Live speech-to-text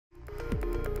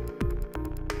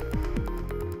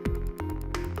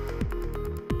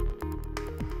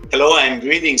Hello and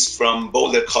greetings from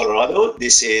Boulder, Colorado.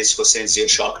 This is Hossein Zia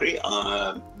Shakri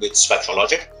with Spectra.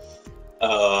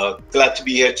 Glad to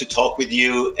be here to talk with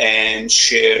you and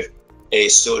share a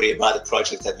story about a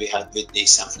project that we had with the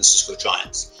San Francisco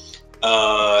Giants.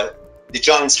 The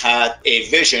Giants had a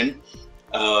vision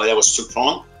that was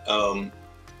two-pronged.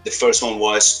 The first one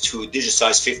was to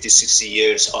digitize 50, 60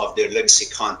 years of their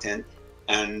legacy content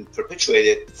and perpetuate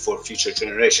it for future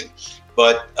generations.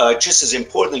 But just as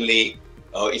importantly,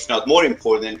 if not more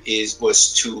important,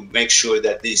 was to make sure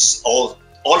that all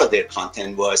of their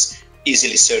content was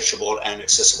easily searchable and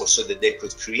accessible so that they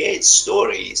could create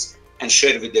stories and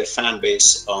share it with their fan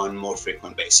base on more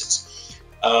frequent basis.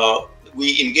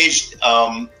 We engaged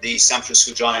the San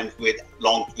Francisco Giants with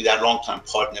our longtime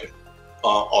partner,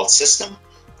 Alt System.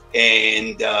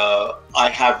 And I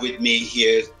have with me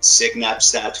here Sig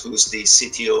Napstat, who's the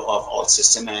CTO of Alt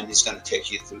System, and he's going to take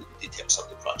you through the details of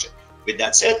the project. With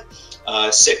that said,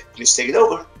 Sig, please take it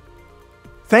over.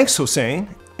 Thanks,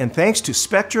 Hossein, and thanks to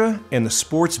Spectra and the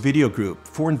Sports Video Group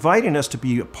for inviting us to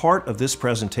be a part of this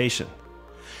presentation.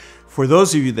 For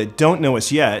those of you that don't know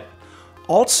us yet,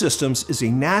 Alt Systems is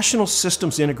a national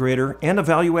systems integrator and a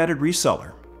value-added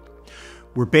reseller.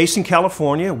 We're based in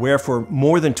California, where for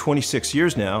more than 26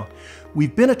 years now,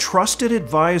 we've been a trusted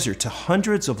advisor to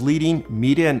hundreds of leading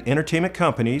media and entertainment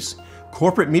companies,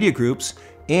 corporate media groups,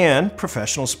 and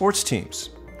professional sports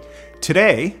teams.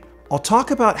 Today, I'll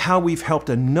talk about how we've helped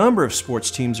a number of sports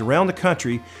teams around the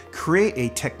country create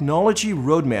a technology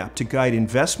roadmap to guide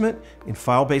investment in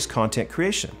file-based content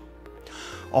creation.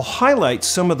 I'll highlight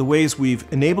some of the ways we've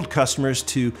enabled customers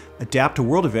to adapt to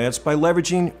world events by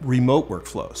leveraging remote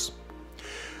workflows.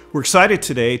 We're excited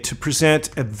today to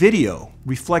present a video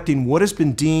reflecting what has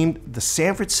been deemed the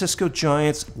San Francisco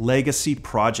Giants legacy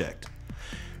project.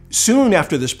 Soon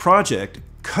after this project,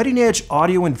 Cutting Edge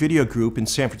Audio and Video Group in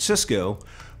San Francisco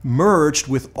merged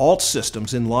with Alt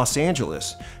Systems in Los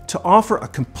Angeles to offer a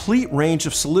complete range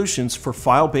of solutions for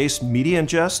file-based media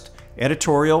ingest,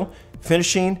 editorial,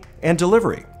 finishing, and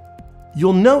delivery.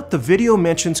 You'll note the video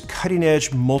mentions Cutting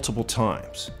Edge multiple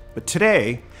times, but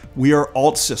today we are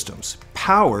Alt Systems,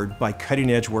 powered by Cutting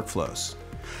Edge workflows.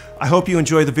 I hope you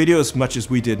enjoy the video as much as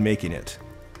we did making it.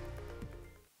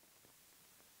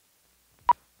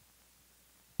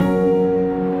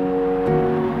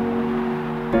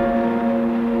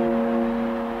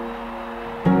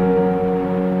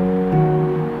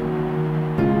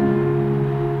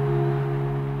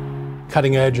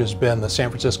 Cutting Edge has been the San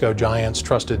Francisco Giants'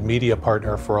 trusted media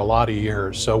partner for a lot of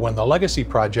years. So when the Legacy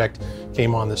project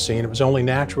came on the scene, it was only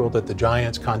natural that the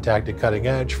Giants contacted Cutting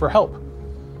Edge for help.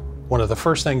 One of the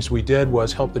first things we did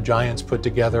was help the Giants put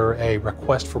together a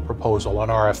request for proposal, an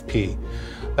RFP.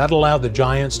 That allowed the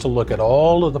Giants to look at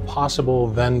all of the possible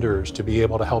vendors to be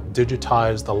able to help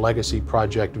digitize the Legacy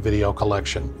project video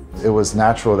collection. It was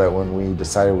natural that when we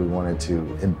decided we wanted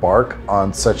to embark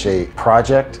on such a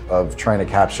project of trying to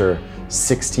capture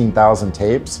 16,000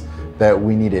 tapes, that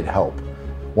we needed help.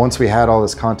 Once we had all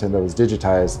this content that was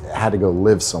digitized, it had to go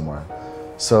live somewhere.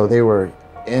 So they were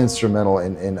instrumental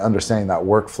in understanding that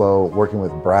workflow, working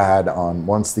with Brad on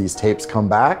once these tapes come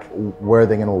back, where are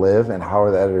they going to live and how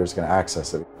are the editors going to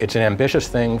access it. It's an ambitious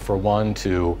thing for one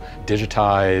to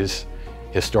digitize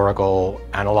historical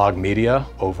analog media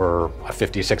over a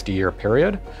 50, 60 year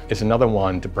period. It's another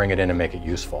one to bring it in and make it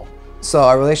useful. So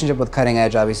our relationship with Cutting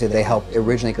Edge, obviously they helped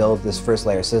originally build this first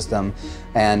layer system,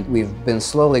 and we've been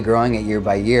slowly growing it year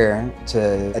by year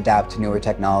to adapt to newer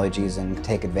technologies and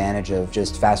take advantage of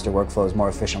just faster workflows, more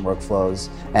efficient workflows.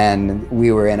 And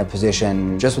we were in a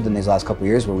position just within these last couple of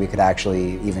years where we could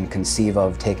actually even conceive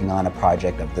of taking on a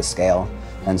project of this scale.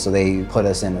 And so they put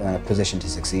us in a position to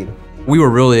succeed. We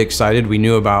were really excited. We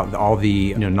knew about all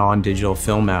the non-digital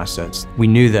film assets. We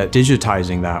knew that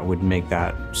digitizing that would make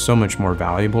that so much more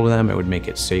valuable to them. It would make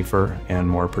it safer and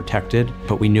more protected.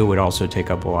 But we knew it would also take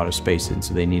up a lot of space, and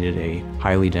so they needed a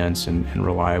highly dense and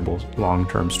reliable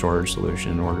long-term storage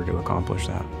solution in order to accomplish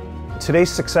that.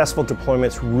 Today's successful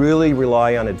deployments really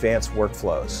rely on advanced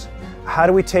workflows. How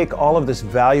do we take all of this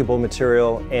valuable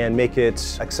material and make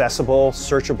it accessible,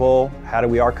 searchable? How do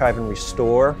we archive and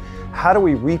restore? How do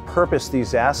we repurpose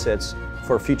these assets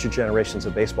for future generations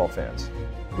of baseball fans?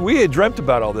 We had dreamt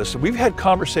about all this, and we've had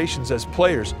conversations as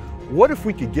players. What if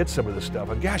we could get some of this stuff?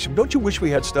 And gosh, don't you wish we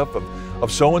had stuff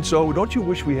of so-and-so? Don't you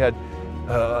wish we had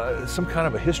some kind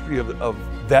of a history of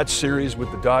that series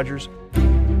with the Dodgers?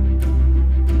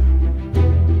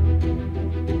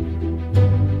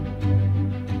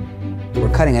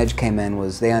 Cutting Edge came in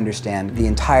was they understand the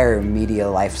entire media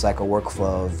lifecycle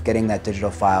workflow of getting that digital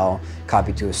file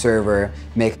copied to a server,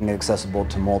 making it accessible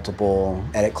to multiple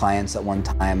edit clients at one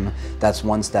time. That's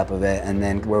one step of it. And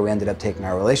then where we ended up taking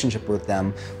our relationship with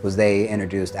them was they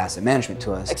introduced asset management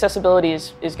to us. Accessibility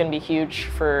is going to be huge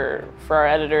for our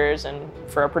editors and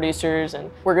for our producers, and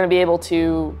we're going to be able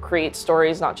to create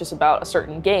stories not just about a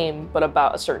certain game, but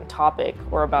about a certain topic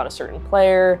or about a certain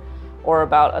player or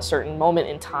about a certain moment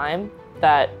in time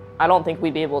that I don't think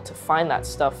we'd be able to find that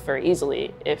stuff very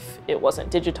easily if it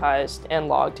wasn't digitized and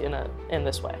logged in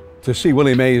this way. To see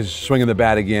Willie Mays swinging the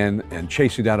bat again and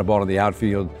chasing down a ball in the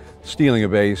outfield, stealing a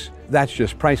base, that's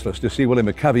just priceless. To see Willie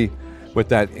McCovey with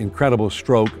that incredible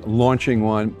stroke, launching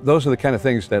one, those are the kind of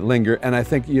things that linger, and I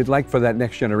think you'd like for that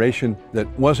next generation that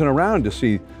wasn't around to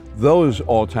see those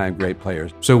all-time great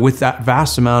players. So with that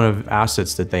vast amount of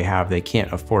assets that they have, they can't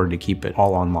afford to keep it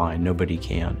all online. Nobody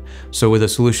can. So with a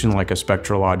solution like a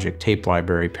Spectra Logic tape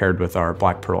library paired with our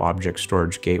Black Pearl object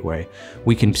storage gateway,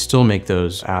 we can still make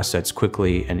those assets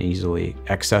quickly and easily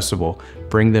accessible,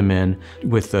 bring them in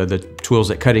with the tools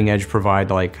that Cutting Edge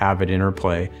provide, like Avid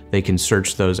Interplay. They can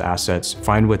search those assets,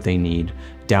 find what they need,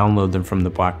 download them from the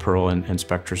Black Pearl and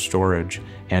Spectra storage,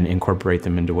 and incorporate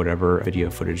them into whatever video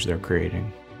footage they're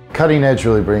creating. Cutting Edge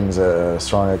really brings a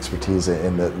strong expertise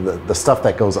in the stuff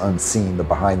that goes unseen, the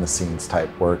behind-the-scenes type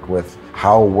work with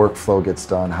how workflow gets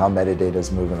done, how metadata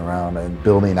is moving around, and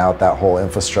building out that whole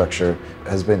infrastructure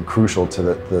has been crucial to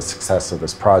the success of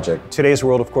this project. Today's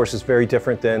world, of course, is very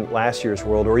different than last year's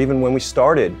world, or even when we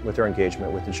started with our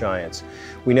engagement with the Giants.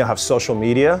 We now have social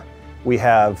media. We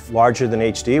have larger than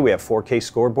HD, we have 4K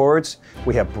scoreboards,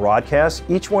 we have broadcasts.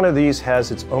 Each one of these has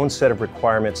its own set of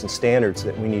requirements and standards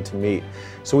that we need to meet.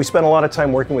 So we spent a lot of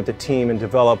time working with the team and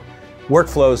develop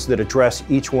workflows that address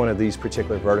each one of these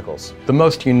particular verticals. The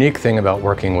most unique thing about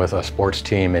working with a sports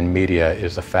team in media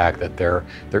is the fact that there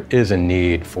is a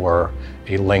need for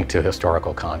a link to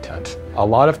historical content. A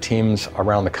lot of teams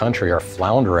around the country are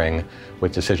floundering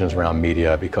with decisions around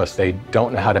media because they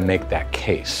don't know how to make that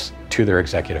case to their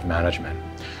executive management.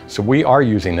 So we are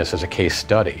using this as a case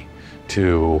study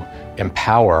to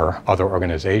empower other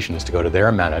organizations to go to their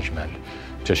management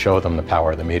to show them the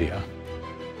power of the media.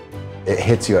 It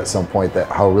hits you at some point that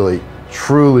how really,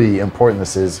 truly important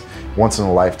this is, once in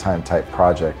a lifetime type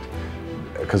project.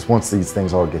 Because once these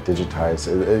things all get digitized,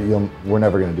 we're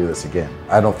never going to do this again.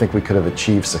 I don't think we could have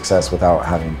achieved success without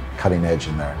having Cutting Edge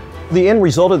in there. The end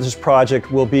result of this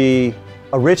project will be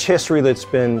a rich history that's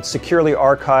been securely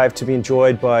archived to be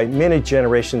enjoyed by many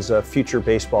generations of future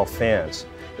baseball fans.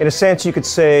 In a sense, you could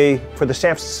say, for the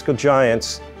San Francisco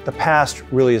Giants, the past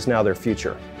really is now their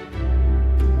future.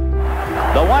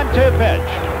 The 1-2 pitch.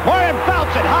 Morgan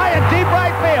felts it high and deep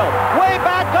right field. Way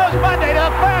back goes Monday to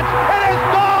the fence. It is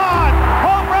gone!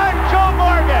 Home run, Joe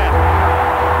Morgan!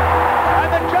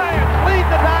 And the Giants lead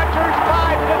the Dodgers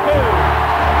 5-2.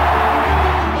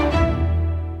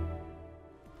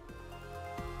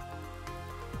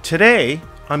 Today,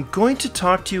 I'm going to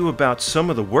talk to you about some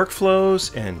of the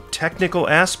workflows and technical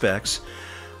aspects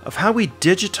of how we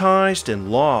digitized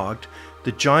and logged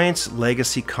the Giants'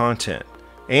 legacy content,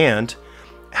 and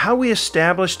how we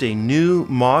established a new,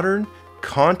 modern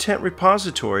content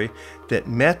repository that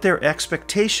met their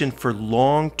expectation for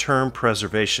long-term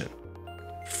preservation.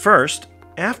 First,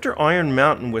 after Iron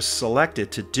Mountain was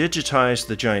selected to digitize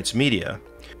the Giants' media,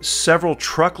 several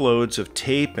truckloads of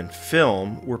tape and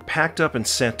film were packed up and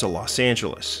sent to Los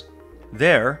Angeles.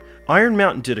 There, Iron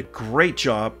Mountain did a great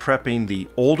job prepping the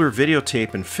older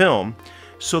videotape and film,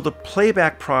 so the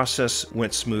playback process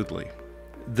went smoothly.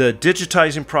 The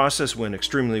digitizing process went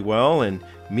extremely well, and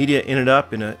media ended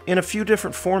up in a few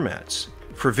different formats.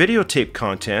 For videotape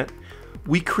content,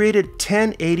 we created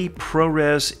 1080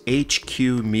 ProRes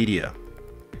HQ media.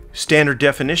 Standard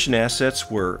definition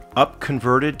assets were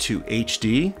up-converted to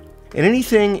HD, and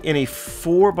anything in a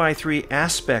 4:3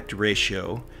 aspect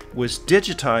ratio was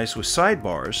digitized with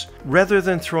sidebars rather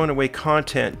than throwing away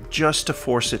content just to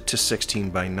force it to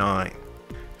 16:9.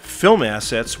 Film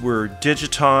assets were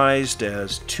digitized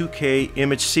as 2K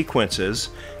image sequences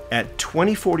at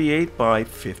 2048 by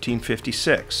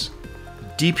 1556.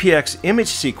 DPX image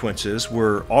sequences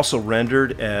were also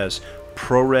rendered as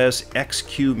ProRes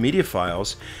XQ media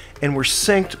files and were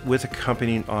synced with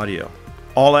accompanying audio.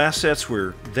 All assets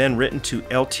were then written to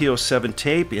LTO7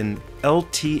 tape in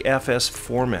LTFS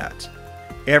format.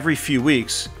 Every few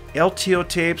weeks, LTO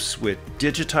tapes with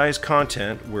digitized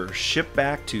content were shipped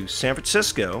back to San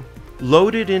Francisco,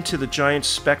 loaded into the Giants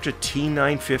Spectra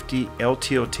T950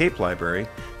 LTO tape library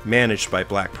managed by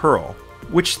Black Pearl,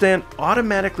 which then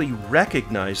automatically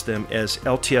recognized them as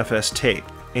LTFS tape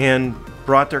and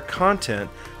brought their content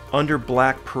under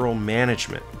Black Pearl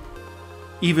management.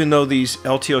 Even though these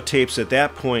LTO tapes at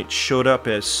that point showed up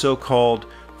as so-called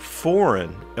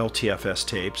foreign LTFS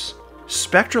tapes,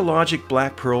 SpectraLogic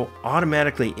Black Pearl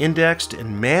automatically indexed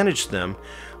and managed them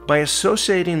by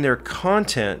associating their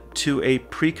content to a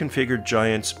pre-configured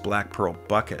Giants Black Pearl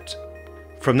bucket.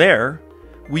 From there,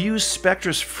 we used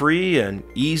Spectra's free and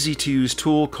easy-to-use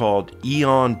tool called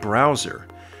Eon Browser,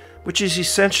 which is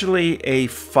essentially a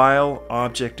file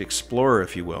object explorer,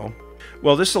 if you will.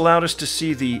 Well, this allowed us to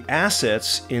see the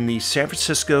assets in the San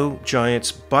Francisco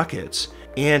Giants buckets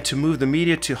and to move the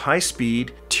media to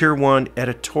high-speed Tier 1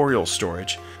 editorial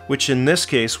storage, which in this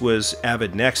case was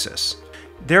Avid Nexus,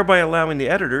 thereby allowing the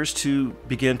editors to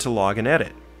begin to log and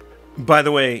edit. By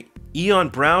the way, Eon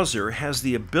Browser has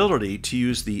the ability to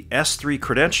use the S3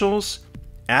 credentials,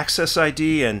 Access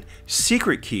ID, and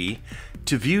secret key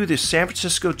to view the San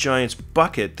Francisco Giants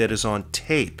bucket that is on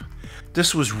tape.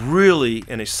 This was really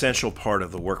an essential part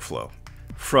of the workflow.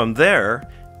 From there,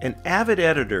 an Avid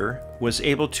editor was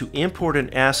able to import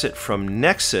an asset from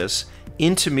Nexus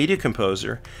into Media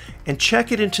Composer and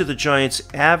check it into the Giants'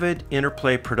 Avid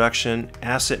Interplay Production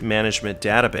Asset Management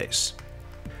database.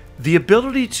 The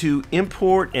ability to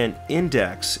import and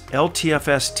index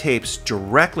LTFS tapes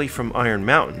directly from Iron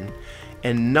Mountain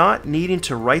and not needing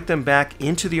to write them back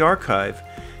into the archive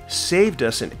saved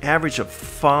us an average of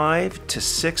 5 to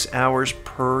 6 hours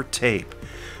per tape,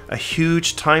 a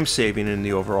huge time saving in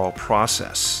the overall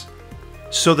process.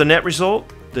 So the net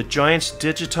result? The Giants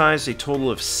digitized a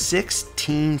total of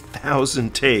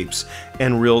 16,000 tapes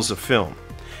and reels of film.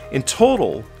 In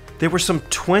total, there were some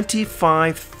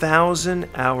 25,000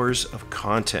 hours of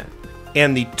content,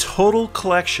 and the total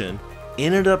collection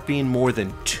ended up being more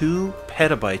than 2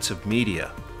 petabytes of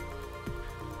media.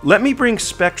 Let me bring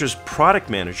Spectra's product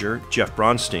manager, Jeff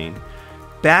Bronstein,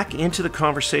 back into the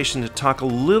conversation to talk a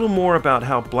little more about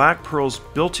how Black Pearl's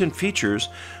built-in features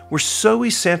were so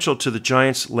essential to the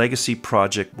Giants' legacy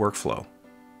project workflow.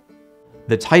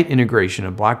 The tight integration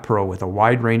of Black Pearl with a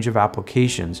wide range of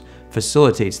applications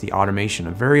facilitates the automation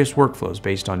of various workflows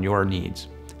based on your needs.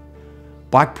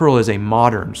 Black Pearl is a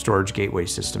modern storage gateway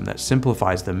system that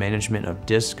simplifies the management of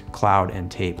disk, cloud,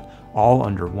 and tape, all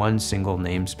under one single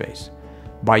namespace.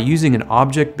 By using an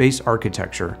object-based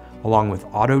architecture, along with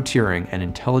auto-tiering and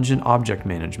intelligent object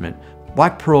management,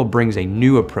 Black Pearl brings a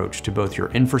new approach to both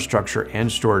your infrastructure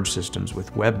and storage systems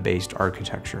with web-based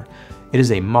architecture. It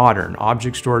is a modern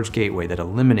object storage gateway that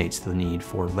eliminates the need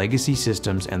for legacy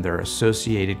systems and their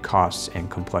associated costs and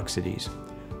complexities.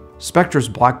 Spectra's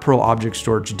Black Pearl Object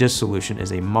Storage Disk solution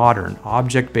is a modern,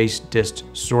 object-based disk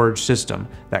storage system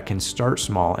that can start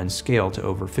small and scale to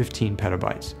over 15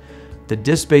 petabytes. The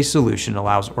disk-based solution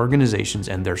allows organizations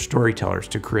and their storytellers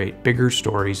to create bigger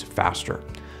stories faster.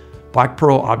 Black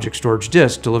Pearl Object Storage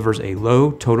Disk delivers a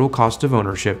low total cost of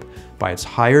ownership by its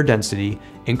higher density,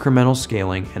 incremental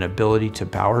scaling, and ability to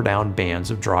power down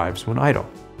bands of drives when idle.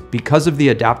 Because of the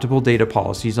adaptable data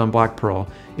policies on Black Pearl,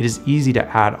 it is easy to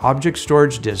add object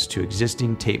storage disks to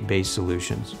existing tape-based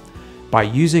solutions. By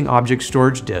using object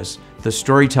storage disks, the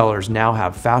storytellers now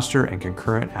have faster and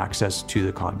concurrent access to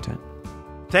the content.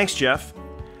 Thanks, Jeff.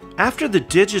 After the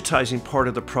digitizing part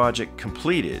of the project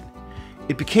completed,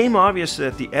 it became obvious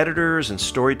that the editors and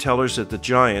storytellers at the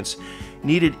Giants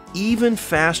needed even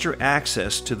faster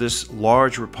access to this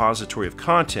large repository of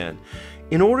content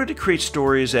in order to create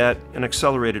stories at an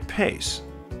accelerated pace.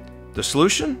 The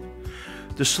solution?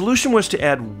 The solution was to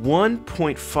add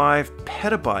 1.5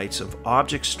 petabytes of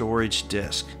object storage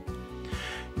disk.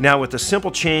 Now, with a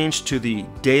simple change to the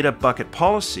data bucket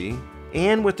policy,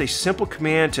 and with a simple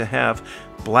command to have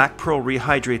Black Pearl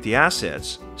rehydrate the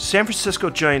assets, San Francisco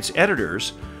Giants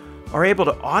editors are able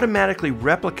to automatically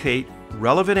replicate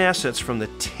relevant assets from the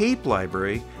tape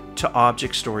library to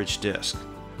object storage disk.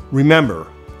 Remember,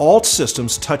 Alt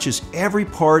Systems touches every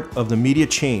part of the media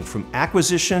chain from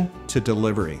acquisition to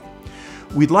delivery.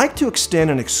 We'd like to extend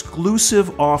an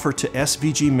exclusive offer to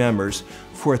SVG members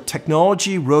for a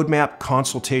technology roadmap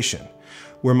consultation,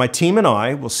 where my team and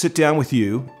I will sit down with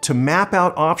you to map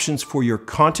out options for your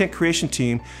content creation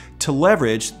team to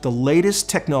leverage the latest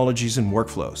technologies and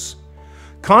workflows.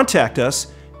 Contact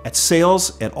us at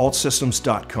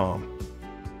sales@altsystems.com.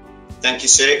 Thank you,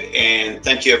 Sig, and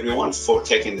thank you everyone for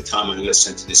taking the time and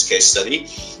listening to this case study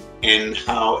and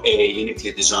how a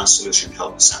uniquely designed solution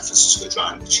helped the San Francisco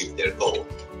Giants achieve their goal.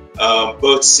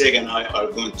 Both Sig and I are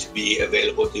going to be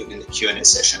available in the Q&A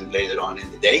session later on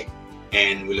in the day,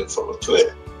 and we look forward to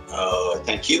it.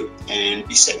 Thank you, and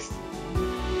be safe.